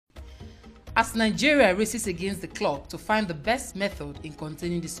As Nigeria races against the clock to find the best method in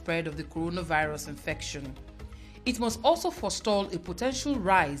containing the spread of the coronavirus infection, it must also forestall a potential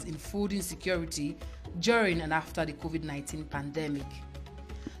rise in food insecurity during and after the COVID-19 pandemic.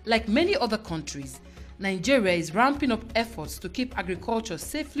 Like many other countries, Nigeria is ramping up efforts to keep agriculture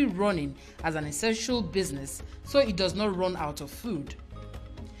safely running as an essential business so it does not run out of food.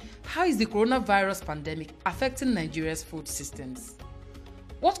 How is the coronavirus pandemic affecting Nigeria's food systems?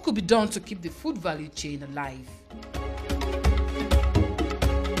 What could be done to keep the food value chain alive?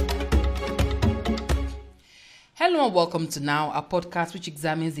 Hello and welcome to Now, a podcast which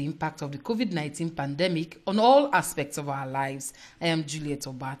examines the impact of the COVID-19 pandemic on all aspects of our lives. I am Juliet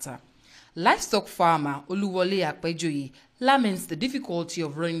Obata. Livestock farmer Oluwole Apejoye laments the difficulty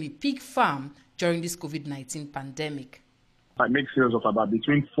of running a pig farm during this COVID-19 pandemic. I make sales of about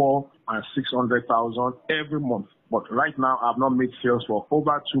between 400,000 and 600,000 every month. But right now, I've not made sales for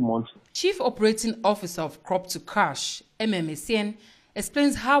over 2 months. Chief Operating Officer of Crop to Cash, Emem Essien,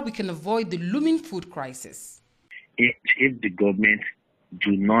 explains how we can avoid the looming food crisis. If the government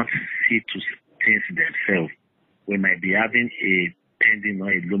do not see to things themselves, we might be having a pending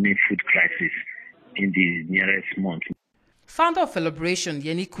or a looming food crisis in the nearest month. Founder of Celebration,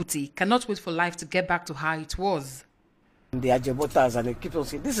 Yeni Kuti, cannot wait for life to get back to how it was. They are jabotas and they keep on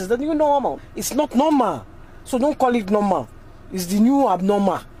saying, this is the new normal. It's not normal. So don't call it normal. It's the new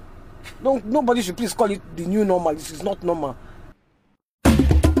abnormal. Nobody should please call it the new normal. This is not normal.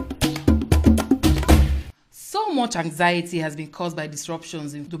 So much anxiety has been caused by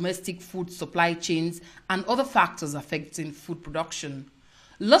disruptions in domestic food supply chains and other factors affecting food production,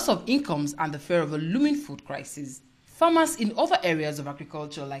 loss of incomes and the fear of a looming food crisis. Farmers in other areas of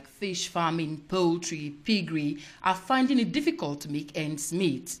agriculture like fish farming, poultry, piggery are finding it difficult to make ends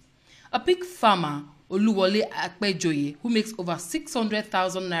meet. A pig farmer, Oluwole Apejoye, who makes over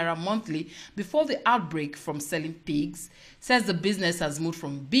 600,000 naira monthly before the outbreak from selling pigs, says the business has moved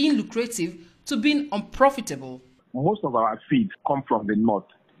from being lucrative to being unprofitable. Most of our feeds come from the north.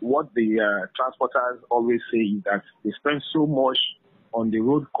 What the transporters always say is that they spend so much on the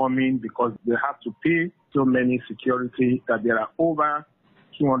road coming because they have to pay so many security, that there are over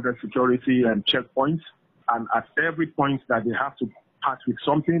 200 security checkpoints, and at every point that they have to pass with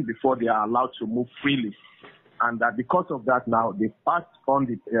something before they are allowed to move freely. And that because of that now, they pass on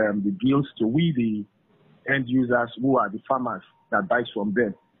the bills to we, the end users, who are the farmers that buys from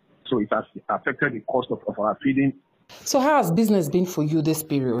them. So it has affected the cost of our feeding. So how has business been for you this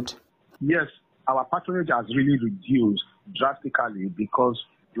period? Yes, our patronage has really reduced drastically because,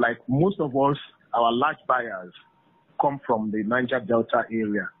 like most of us, our large buyers come from the Niger Delta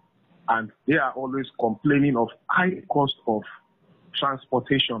area, and they are always complaining of high cost of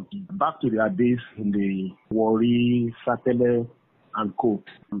transportation back to their base in the Warri, Sapele, and Co.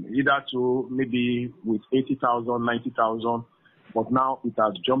 Either to maybe with 80,000, 90,000, but now it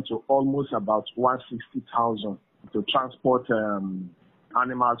has jumped to almost about 160,000 to transport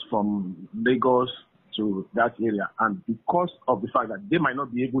animals from Lagos to that area. And because of the fact that they might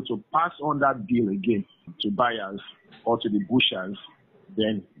not be able to pass on that bill again to buyers or to the bushers,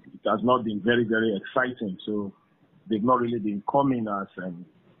 then it has not been very, very exciting. So they've not really been coming as.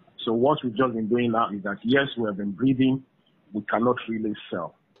 So what we've just been doing now is that, yes, we have been breathing, we cannot really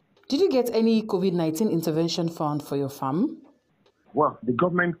sell. Did you get any COVID-19 intervention fund for your farm? Well, the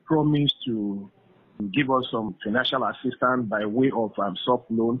government promised to give us some financial assistance by way of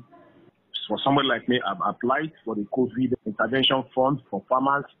soft loan. For someone like me, I've applied for the COVID intervention fund for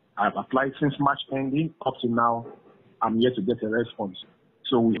farmers. I've applied since March ending. Up to now, I'm yet to get a response.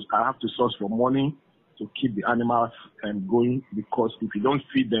 So I have to source for money to keep the animals going, because if you don't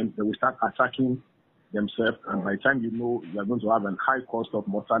feed them, they will start attacking themselves. And by the time you know, you're going to have a high cost of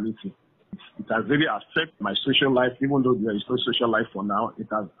mortality. It has really affected my social life, even though there is no social life for now. It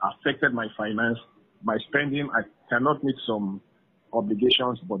has affected my finance, my spending. I cannot meet some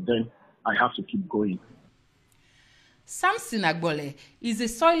obligations, but then I have to keep going. Samson Agbole is a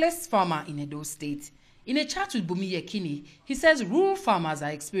soilless farmer in Edo State. In a chat with Bumi Yekini, he says rural farmers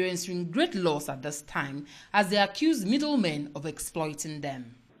are experiencing great loss at this time as they accuse middlemen of exploiting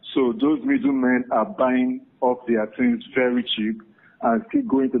them. So those middlemen are buying up their things very cheap and keep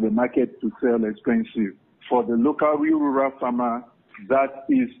going to the market to sell expensive. For the local rural farmer, that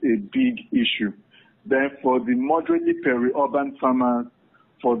is a big issue. Then for the moderately peri-urban farmers,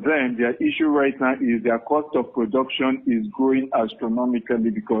 for them, their issue right now is their cost of production is growing astronomically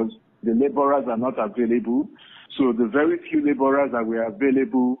because the laborers are not available. So the very few laborers that were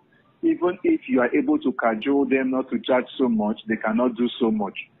available, even if you are able to cajole them not to charge so much, they cannot do so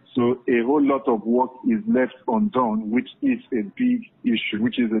much. So a whole lot of work is left undone, which is a big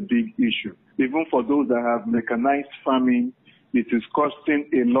issue. Even for those that have mechanized farming, it is costing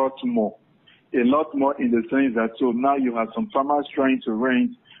a lot more in the sense that so now you have some farmers trying to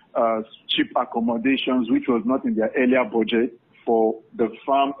rent cheap accommodations, which was not in their earlier budget for the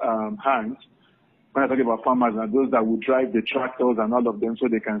farm hands. When I talk about farmers, and those that will drive the tractors and all of them so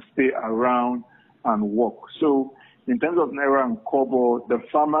they can stay around and work. So in terms of Naira and Kobo, the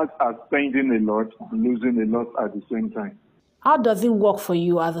farmers are spending a lot and losing a lot at the same time. How does it work for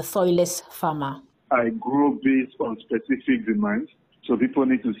you as a soilless farmer? I grow based on specific demands. So people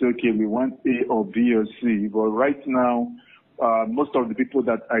need to say, okay, we want A or B or C. But right now, most of the people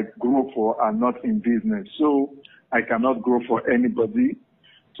that I grow for are not in business. So I cannot grow for anybody.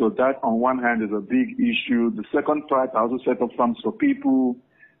 So that on one hand is a big issue. The second part, I also set up farms for people.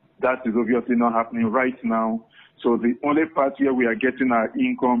 That is obviously not happening right now. So the only part where we are getting our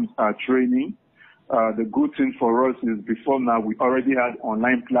incomes are training. The good thing for us is before now, we already had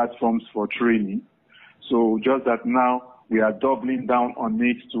online platforms for training. So just that now we are doubling down on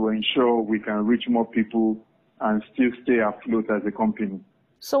it to ensure we can reach more people and still stay afloat as a company.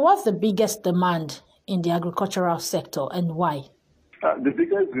 So what's the biggest demand in the agricultural sector and why? The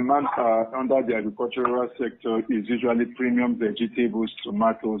biggest demand under the agricultural sector is usually premium vegetables,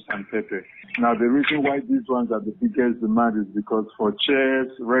 tomatoes, and pepper. Now, the reason why these ones are the biggest demand is because for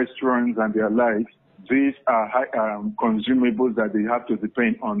chefs, restaurants, and their likes, these are high consumables that they have to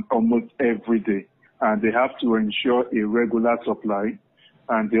depend on almost every day. And they have to ensure a regular supply.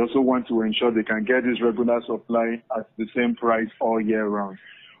 And they also want to ensure they can get this regular supply at the same price all year round.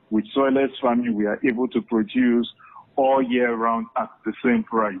 With soilless farming, we are able to produce all year round at the same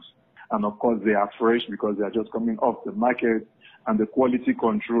price. And of course, they are fresh because they are just coming off the market and the quality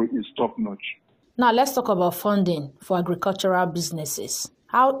control is top notch. Now, let's talk about funding for agricultural businesses.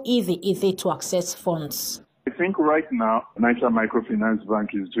 How easy is it to access funds? I think right now, National Microfinance Bank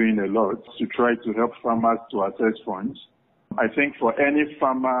is doing a lot to try to help farmers to access funds. I think for any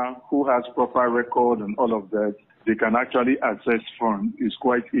farmer who has proper record and all of that, they can actually access funds. It's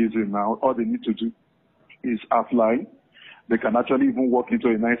quite easy now. All they need to do is apply. They can actually even walk into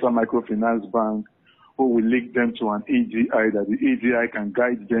a National Microfinance Bank who will link them to an AGI that the AGI can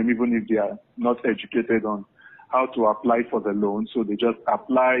guide them even if they are not educated on how to apply for the loan. So they just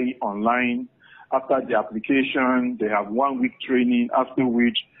apply online. After the application, they have 1 week training, after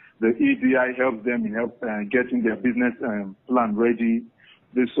which the EDI helps them in getting their business plan ready.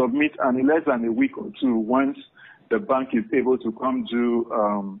 They submit, and in less than a week or two, once the bank is able to come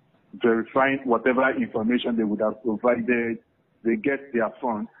to verifying whatever information they would have provided, they get their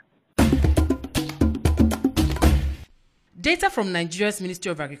funds. Data from Nigeria's Ministry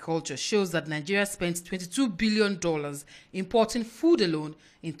of Agriculture shows that Nigeria spent $22 billion importing food alone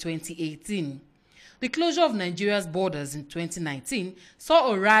in 2018. The closure of Nigeria's borders in 2019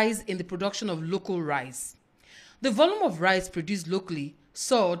 saw a rise in the production of local rice. The volume of rice produced locally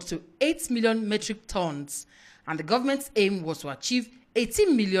soared to 8 million metric tons, and the government's aim was to achieve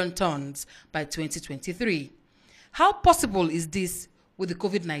 18 million tons by 2023. How possible is this with the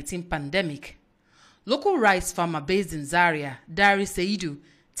COVID-19 pandemic? Local rice farmer based in Zaria, Dari Seidu,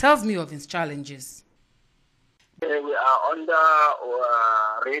 tells me of his challenges. We are under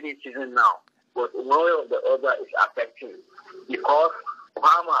rainy season now, but one of the other is affecting because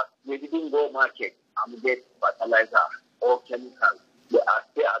farmers, they didn't go market and get fertilizer or chemicals. They are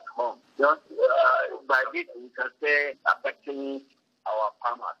stay at home. Just by this, we can say affecting our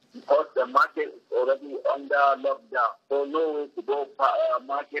farmers because the market is already under lockdown. So no way to go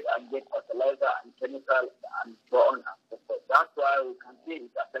market and get fertilizer and chemicals and so on and so forth. That's why we can see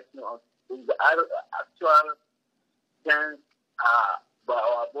it's affecting us. In the actual sense, by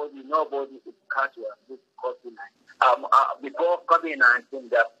our body, nobody is catching this COVID-19. Before COVID-19,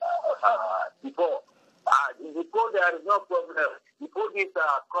 before there is no problem. Before this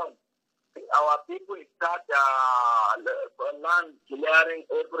comes, our people start land clearing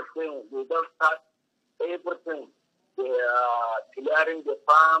everything. They don't start everything. They are clearing the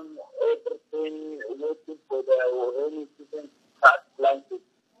farm, everything, waiting for the rainy season to start planting.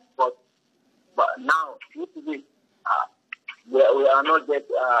 But now, due to this, we are not yet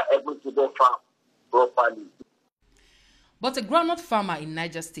able to go farm properly. But a groundnut farmer in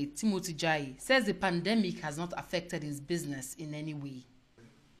Niger State, Timothy Jai, says the pandemic has not affected his business in any way.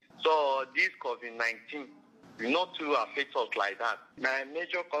 So this COVID-19 will not to affect us like that. My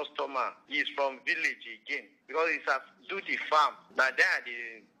major customer is from village again because it's a do the farm. Now then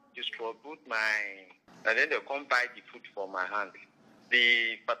they distribute and then they come buy the food for my hand.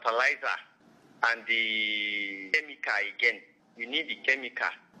 The fertilizer and the chemical again. You need the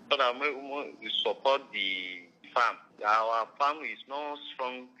chemical. So that we support the farm. Our farm is not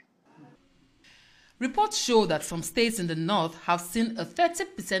strong. Reports show that some states in the north have seen a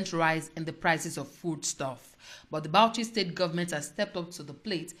 30% rise in the prices of foodstuff. But the Bauchi state government has stepped up to the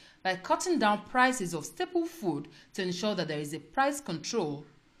plate by cutting down prices of staple food to ensure that there is a price control.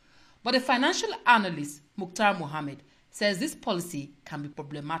 But the financial analyst, Mukhtar Mohammed, says this policy can be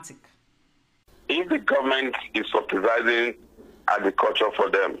problematic. If the government is subsidizing agriculture for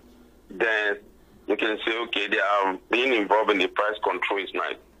them, then you can say, okay, they are being involved in the price control is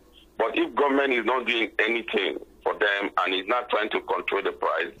nice. But if government is not doing anything for them and is not trying to control the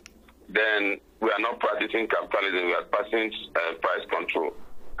price, then we are not practicing capitalism, we are practicing price control.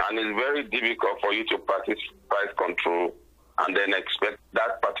 And it's very difficult for you to practice price control and then expect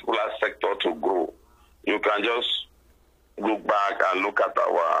that particular sector to grow. You can just look back and look at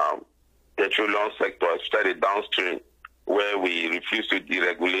our petroleum sector, especially downstream, where we refuse to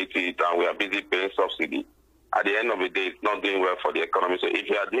deregulate it and we are busy paying subsidy. At the end of the day, it's not doing well for the economy. So if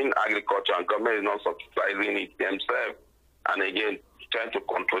you are doing agriculture and government is not subsidizing it themselves, and again, trying to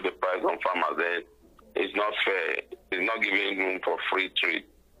control the price on farmers, then it's not fair. It's not giving room for free trade.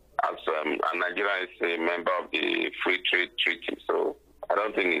 As and Nigeria is a member of the free trade treaty, so I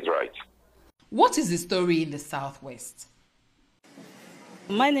don't think it's right. What is the story in the Southwest?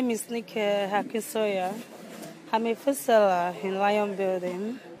 My name is Nick Hakisoya. I'm a food seller in Lion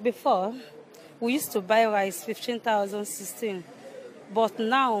Building. Before, we used to buy rice 15,016, but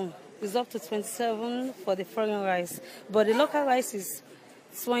now it's up to 27 for the foreign rice. But the local rice is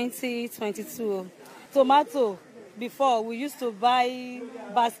 20, 22. Tomato, before we used to buy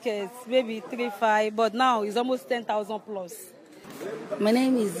baskets, maybe 3-5, but now it's almost 10,000 plus. My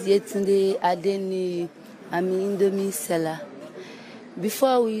name is Yetunde Adeni. I'm an Indomie seller.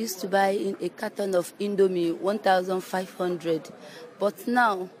 Before we used to buy a carton of Indomie 1,500, but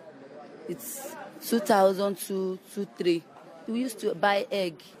now it's 2,000 to 2,300. We used to buy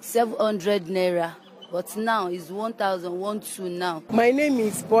egg 700 naira, but now it's 1,000, 1,200 now. My name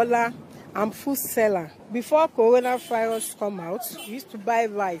is Bola. I'm food seller. Before coronavirus come out, we used to buy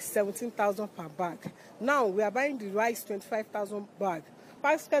rice 17,000 per bag. Now we are buying the rice 25,000 bag.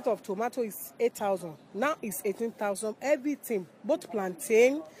 Basket of tomato is 8,000. Now it's 18,000. Everything, both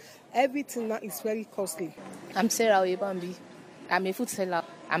plantain, everything now is very costly. I'm Sarah Oyebambi. I'm a food seller.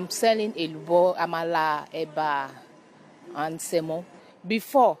 I'm selling elubo, amala, eba, and semo.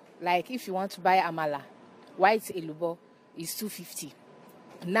 Before, like if you want to buy amala, white elubo is 250.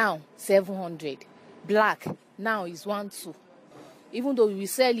 Now 700. Black now is 1,200. Even though we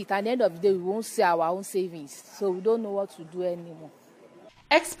sell it, at the end of the day, we won't see our own savings, so we don't know what to do anymore.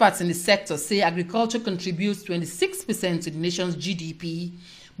 Experts in the sector say agriculture contributes 26% to the nation's GDP,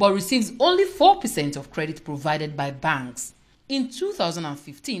 but receives only 4% of credit provided by banks. In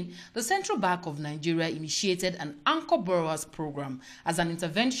 2015, the Central Bank of Nigeria initiated an Anchor Borrowers Program as an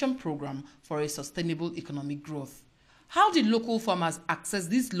intervention program for a sustainable economic growth. How did local farmers access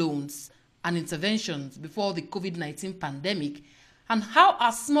these loans and interventions before the COVID-19 pandemic, and how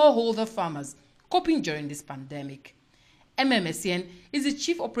are smallholder farmers coping during this pandemic? Emem Essien is the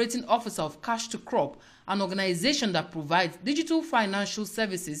Chief Operating Officer of Cash to Crop, an organization that provides digital financial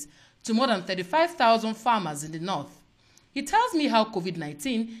services to more than 35,000 farmers in the north. He tells me how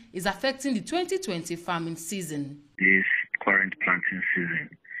COVID-19 is affecting the 2020 farming season. This current planting season,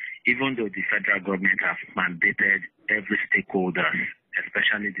 even though the federal government has mandated every stakeholder,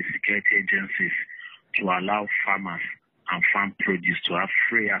 especially the security agencies, to allow farmers and farm produce to have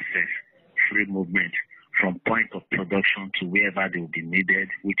free access, free movement from point of production to wherever they will be needed,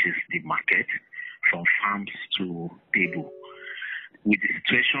 which is the market, from farms to table. With the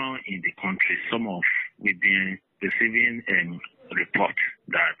situation in the country, we've been receiving reports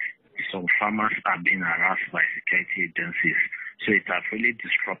that some farmers are being harassed by security agencies. So it has really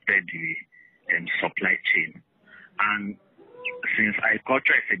disrupted the supply chain. And since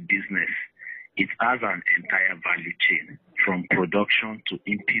agriculture is a business, it has an entire value chain, from production to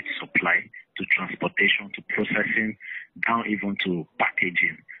input supply to transportation to processing, down even to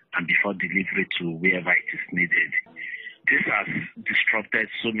packaging and before delivery to wherever it is needed. This has disrupted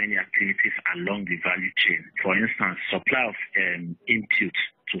so many activities along the value chain. For instance, supply of input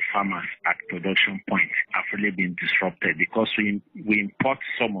to farmers at production points have really been disrupted because we import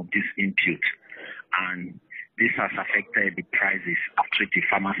some of this input, and this has affected the prices at which the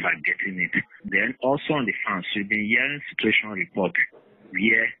farmers are getting it. Then also on the farms, we've been hearing situation reports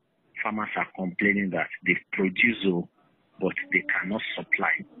where farmers are complaining that they produce, but they cannot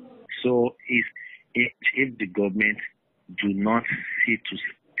supply. So if the government do not see to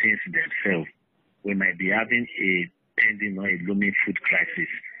things themselves, we might be having a pending or a looming food crisis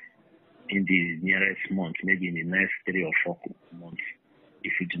in the nearest month, maybe in the next 3 or 4 months,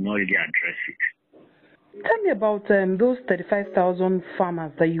 if we do not really address it. Tell me about those 35,000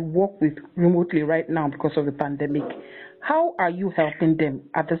 farmers that you work with remotely right now because of the pandemic. How are you helping them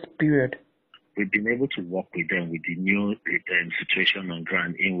at this period? We've been able to work with them with the new situation on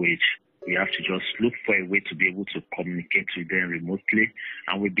ground, in which we have to just look for a way to be able to communicate with them remotely.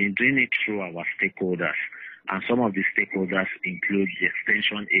 And we've been doing it through our stakeholders. And some of the stakeholders include the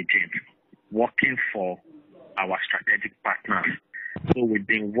extension agents working for our strategic partners. So we've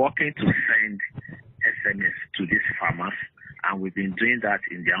been working to send SMS to these farmers, and we've been doing that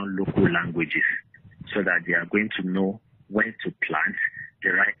in their own local languages so that they are going to know when to plant, the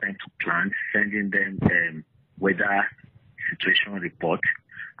right time to plant, sending them weather situation report,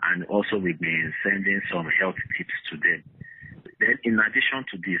 and also we've been sending some health tips to them. Then in addition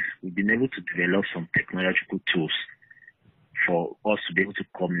to this, we've been able to develop some technological tools for us to be able to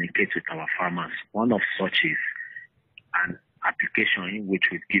communicate with our farmers. One of such is an application in which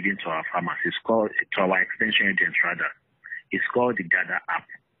we've given to our farmers. It's called, to our extension agents rather, it's called the Gather app.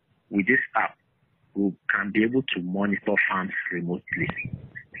 With this app, we can be able to monitor farms remotely.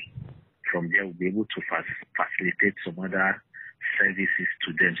 From there, we'll be able to facilitate some other services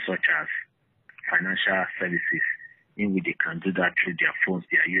to them, such as financial services, in which they can do that through their phones,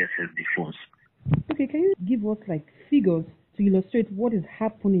 their USSD phones. Okay, can you give us figures to illustrate what is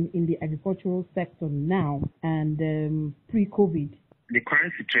happening in the agricultural sector now and pre-COVID? The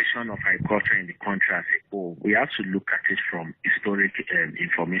current situation of agriculture in the country as a whole, we have to look at it from historic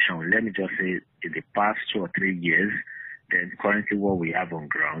information. Let me just say, in the past 2 or 3 years, then currently what we have on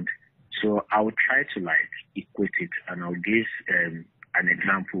ground. So I will try to equate it, and I'll give an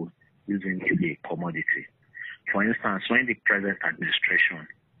example using a commodity. For instance, when the present administration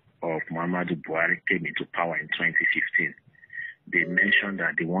of Muhammadu Buhari came into power in 2015, they mentioned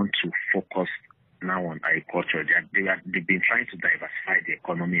that they want to focus now on agriculture. They've been trying to diversify the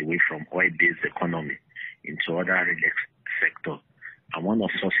economy away from oil-based economy into other related sectors. And one of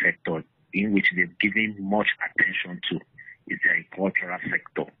such sectors in which they've given much attention to is the agricultural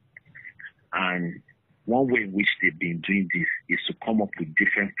sector. And one way in which they've been doing this is to come up with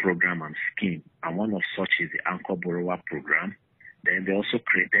different programs and schemes. And one of such is the Anchor Borrower Program. Then they also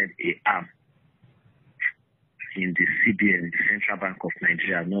created an arm in the CBN, the Central Bank of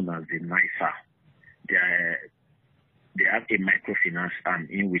Nigeria, known as the NISA. They have a microfinance arm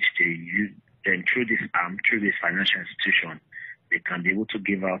in which they use, then through this arm, through this financial institution, they can be able to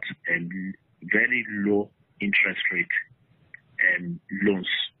give out very low interest rate loans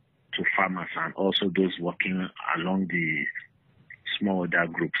to farmers and also those working along the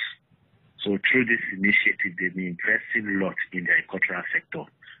smallholder groups. So through this initiative, they've been investing a lot in the agricultural sector,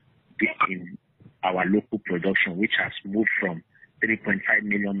 in our local production, which has moved from 3.5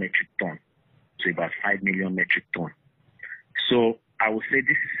 million metric ton to about 5 million metric ton. So I would say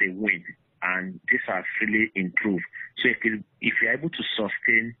this is a win, and this has really improved. So if you're able to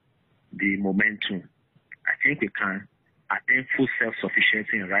sustain the momentum, I think we can attain full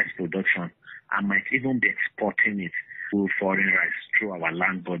self-sufficiency in rice production and might even be exporting it to foreign rice through our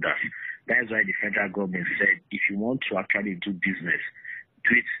land borders. That is why the federal government said, if you want to actually do business,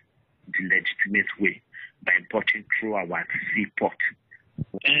 do it the legitimate way by importing through our seaport.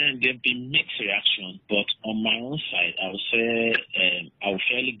 And there have been mixed reactions, but on my own side, I would say I would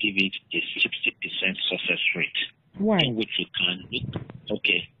fairly give it a 60% success rate. Why? In which you can,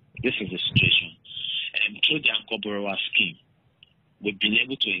 okay, this is the situation. Through the Anchor Borrower Scheme, we've been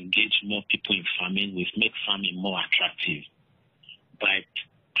able to engage more people in farming. We've made farming more attractive by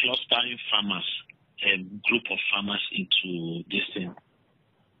clustering farmers, a group of farmers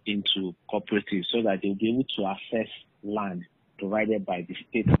into cooperatives so that they'll be able to access land provided by the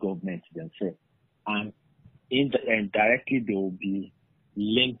state government themselves. And indirectly, they will be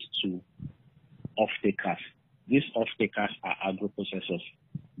linked to off-takers. These off-takers are agro-processors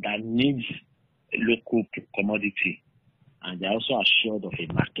that needs local commodity, and they're also assured of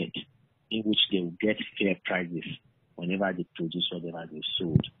a market in which they will get fair prices whenever they produce whatever they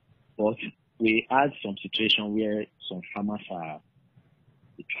sold. But we had some situation where some farmers are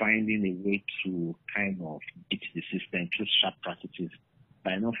finding a way to kind of beat the system through sharp practices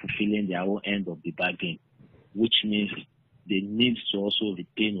by not fulfilling their own end of the bargain, which means they need to also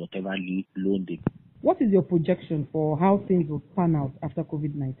retain whatever loan they. What is your projection for how things will pan out after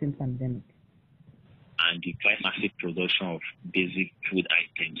COVID-19 pandemic? And the massive production of basic food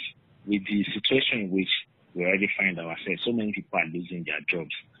items. With the situation in which we already find ourselves, so many people are losing their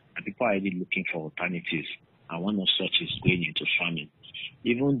jobs, and people are already looking for alternatives. And one of such is going into farming.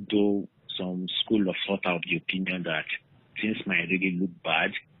 Even though some school of thought are of the opinion that things might really look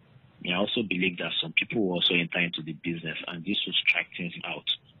bad, I also believe that some people will also enter into the business and this will strike things out.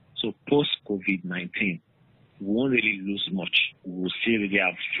 So post-COVID-19, we won't really lose much. We will still really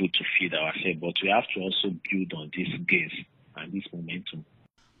have food to feed ourselves, but we have to also build on these gains and this momentum.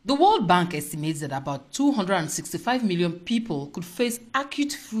 The World Bank estimates that about 265 million people could face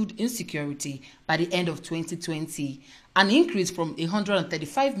acute food insecurity by the end of 2020, an increase from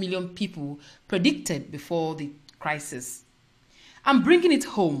 135 million people predicted before the crisis. And bringing it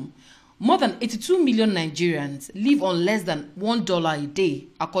home, more than 82 million Nigerians live on less than $1 a day,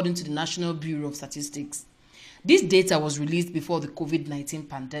 according to the National Bureau of Statistics. This data was released before the COVID-19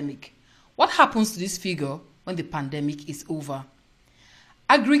 pandemic. What happens to this figure when the pandemic is over?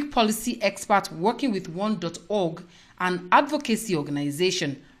 Agric Policy Expert working with One.org and advocacy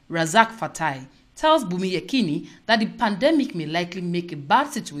organization Rasaq Fatai tells Bumi Yekini that the pandemic may likely make a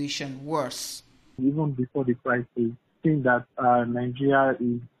bad situation worse. Even before the crisis, think that Nigeria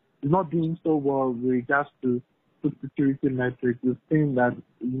is not doing so well with regards to food security metrics. We've seen that,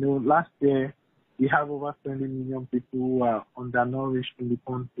 last year we have over 20 million people who are undernourished in the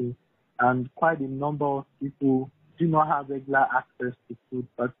country, and quite a number of people do not have regular access to food,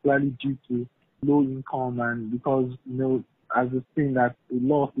 particularly due to low income and because, as we've seen that a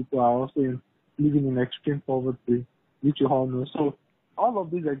lot of people are also living in extreme poverty, which you all know. So all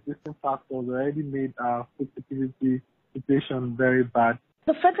of these existing factors already made our food security situation very bad.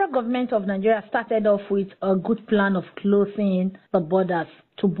 The federal government of Nigeria started off with a good plan of closing the borders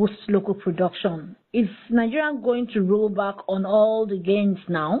to boost local production. Is Nigeria going to roll back on all the gains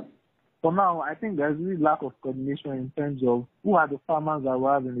now? For now, I think there's really lack of coordination in terms of who are the farmers that we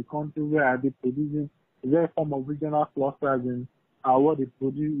have in the country, where are they producing, is there a form of regional clusters in what they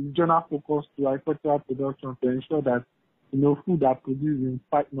produce, regional focus to agricultural production to ensure that, food are produced in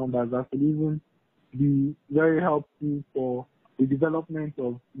quite numbers that will even be very helpful for the development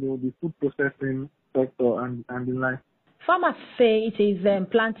of, the food processing sector and the like. Farmers say it is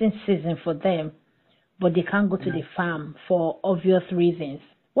planting season for them, but they can't go to the farm for obvious reasons.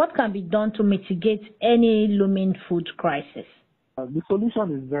 What can be done to mitigate any looming food crisis? The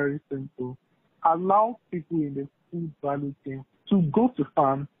solution is very simple. Allow people in the food value chain to go to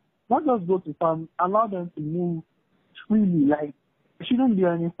farm, not just go to farm, allow them to move freely. Like, there shouldn't be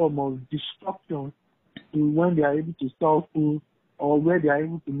any form of disruption to when they are able to sell food or where they are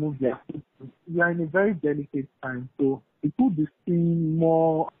able to move their food. We are in a very delicate time, so it could be seen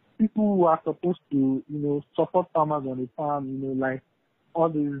more people who are supposed to, support farmers on the farm, like all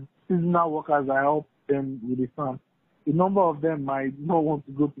the seasonal workers that help them with the farm. A number of them might not want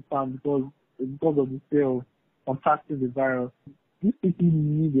to go to farm because of the fear of contracting the virus. These people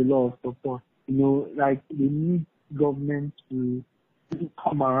need a lot of support. Like they need government to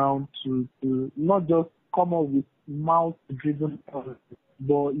come around to not just come up with mouth-driven policies,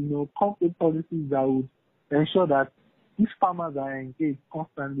 but concrete policies that would ensure that these farmers are engaged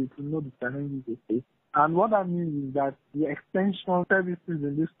constantly to know the challenges they face. And what that means is that the extension services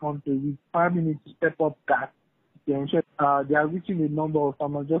in this country, we probably need to step up that to ensure they are reaching a number of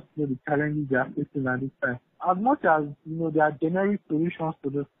farmers just to know the challenges they are facing at this time. As much as, there are generic solutions to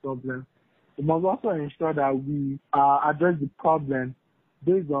this problem, we must also ensure that we address the problem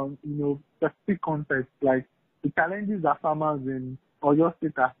based on, specific context, like the challenges that farmers in Oyo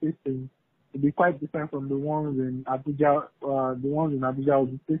State are facing will be quite different from the ones in Abuja, will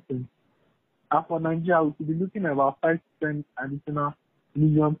be facing. And for Nigeria, we could be looking at about 5 to 10 additional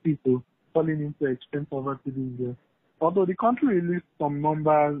million people falling into extreme poverty this year. Although the country released some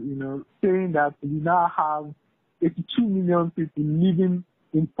numbers, saying that we now have 82 million people living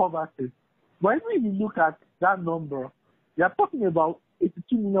in poverty. But when you look at that number, they are talking about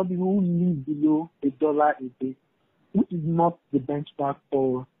 82 million people who live below $1 a day, which is not the benchmark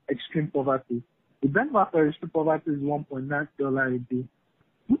for extreme poverty. The benchmark for extreme poverty is $1.9 a day,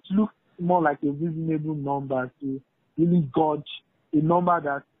 which looks more like a reasonable number to really gauge a number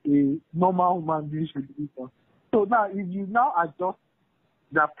that a normal human being should live on. So now, if you now adjust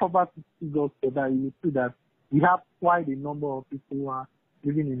the poverty figures for that, you will see that we have quite a number of people who are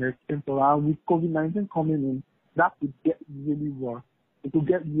living in extreme poverty. And with COVID-19 coming in, that could get really worse. It could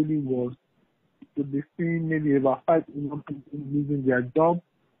get really worse. It could be seeing maybe about 5 million people losing their jobs.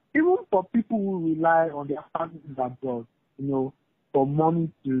 Even for people who rely on their families abroad, for money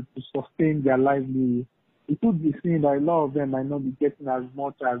to sustain their livelihood, it could be seen that a lot of them might not be getting as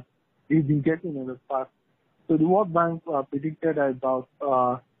much as they've been getting in the past. So the World Bank predicted that about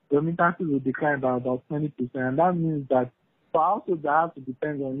remittances will decline by about 20%, and that means that for households that have to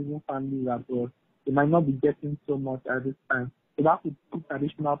depend on even families abroad, they might not be getting so much at this time. So that could put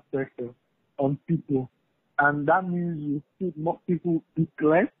additional pressure on people, and that means you see more people eat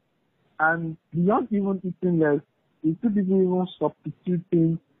less, And beyond even eating less, we see people even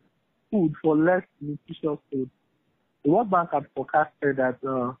substituting food for less nutritious food. The World Bank had forecasted that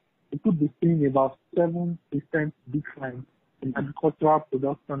it could be seeing about 7% decline in agricultural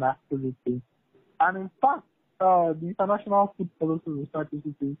production activity. And in fact, the International Food Policy Research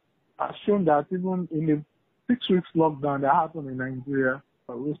Institute has shown that even in the 6 weeks lockdown that happened in Nigeria,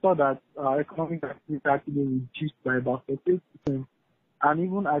 we saw that economic activity actually reduced by about 38%, and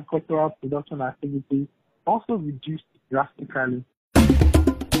even agricultural production activity also reduced drastically.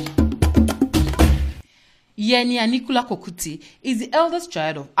 Yeni Anikulapo Kuti is the eldest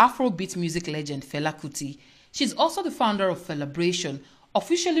child of Afrobeat music legend Fela Kuti. She's also the founder of Felabration,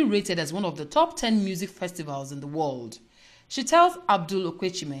 officially rated as one of the top 10 music festivals in the world. She tells Abdul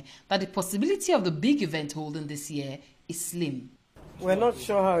Okwechime that the possibility of the big event holding this year is slim. We're not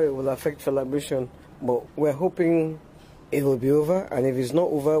sure how it will affect Felabration, but we're hoping it will be over, and if it's not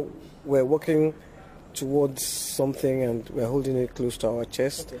over, we're working towards something and we're holding it close to our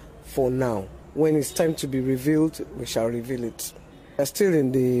chest for now. When it's time to be revealed, we shall reveal it. We're still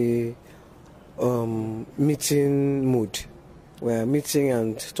in the meeting mood. We're meeting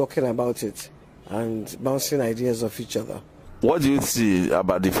and talking about it and bouncing ideas off each other. What do you see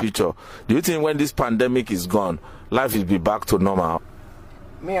about the future? Do you think when this pandemic is gone, life will be back to normal?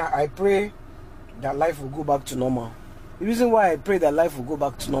 Me, I pray that life will go back to normal. The reason why I pray that life will go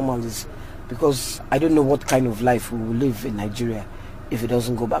back to normal is because I don't know what kind of life we will live in Nigeria if it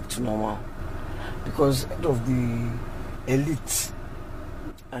doesn't go back to normal. Because of the elite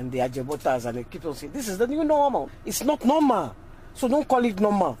and the ajebotas, and they keep on saying, this is the new normal. It's not normal. So don't call it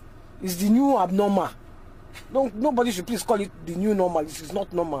normal. It's the new abnormal. Nobody should please call it the new normal. This is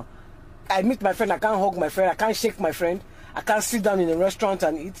not normal. I meet my friend, I can't hug my friend, I can't shake my friend, I can't sit down in a restaurant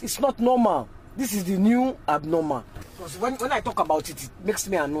and eat. It's not normal. This is the new abnormal. Because when I talk about it, it makes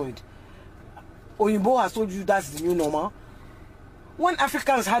me annoyed. Oyinbo has told you that's the new normal. When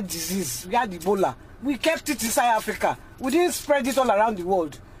Africans had disease, we had Ebola, we kept it inside Africa. We didn't spread it all around the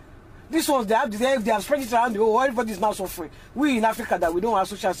world. This was, they have spread it around the world, everybody is now suffering. We in Africa that we don't have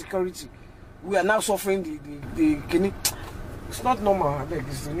social security, we are now suffering the it's not normal, I beg,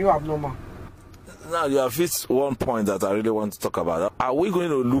 it's the new abnormal. Now you have hit one point that I really want to talk about. Are we going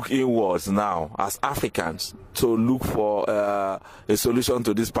to look inwards now as Africans to look for a solution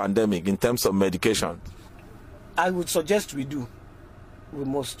to this pandemic in terms of medication? I would suggest we do. We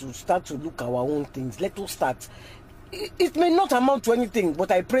must start to look at our own things. Let us start. It may not amount to anything,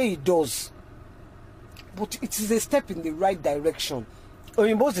 but I pray it does. But it is a step in the right direction.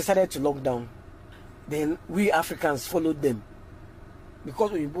 Oyinbo decided to lock down. Then we Africans followed them.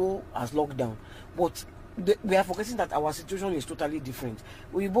 Because Oyinbo has locked down. But we are forgetting that our situation is totally different.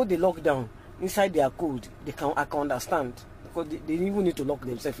 Oyinbo, they lock down inside their code. I can understand. Because they even need to lock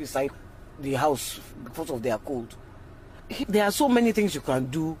themselves inside the house because of their code. There are so many things you can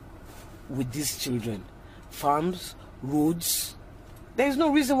do with these children. Farms, roads. There is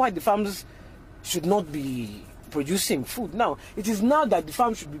no reason why the farms should not be producing food. Now, it is now that the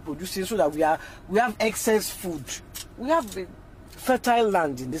farm should be producing so that we have excess food. We have fertile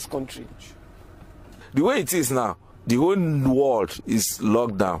land in this country. The way it is now, the whole world is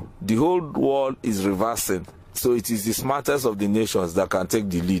locked down. The whole world is reversing. So it is the smartest of the nations that can take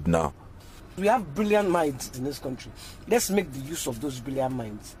the lead now. We have brilliant minds in this country. Let's make the use of those brilliant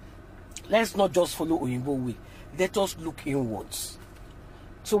minds. Let's not just follow Oyinbo way. Let us look inwards.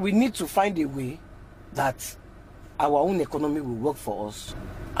 So we need to find a way that our own economy will work for us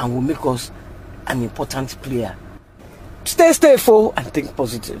and will make us an important player. Stay stable and think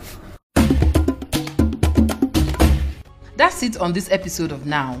positive. That's it on this episode of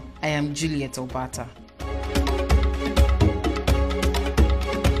Now. I am Juliet Obata.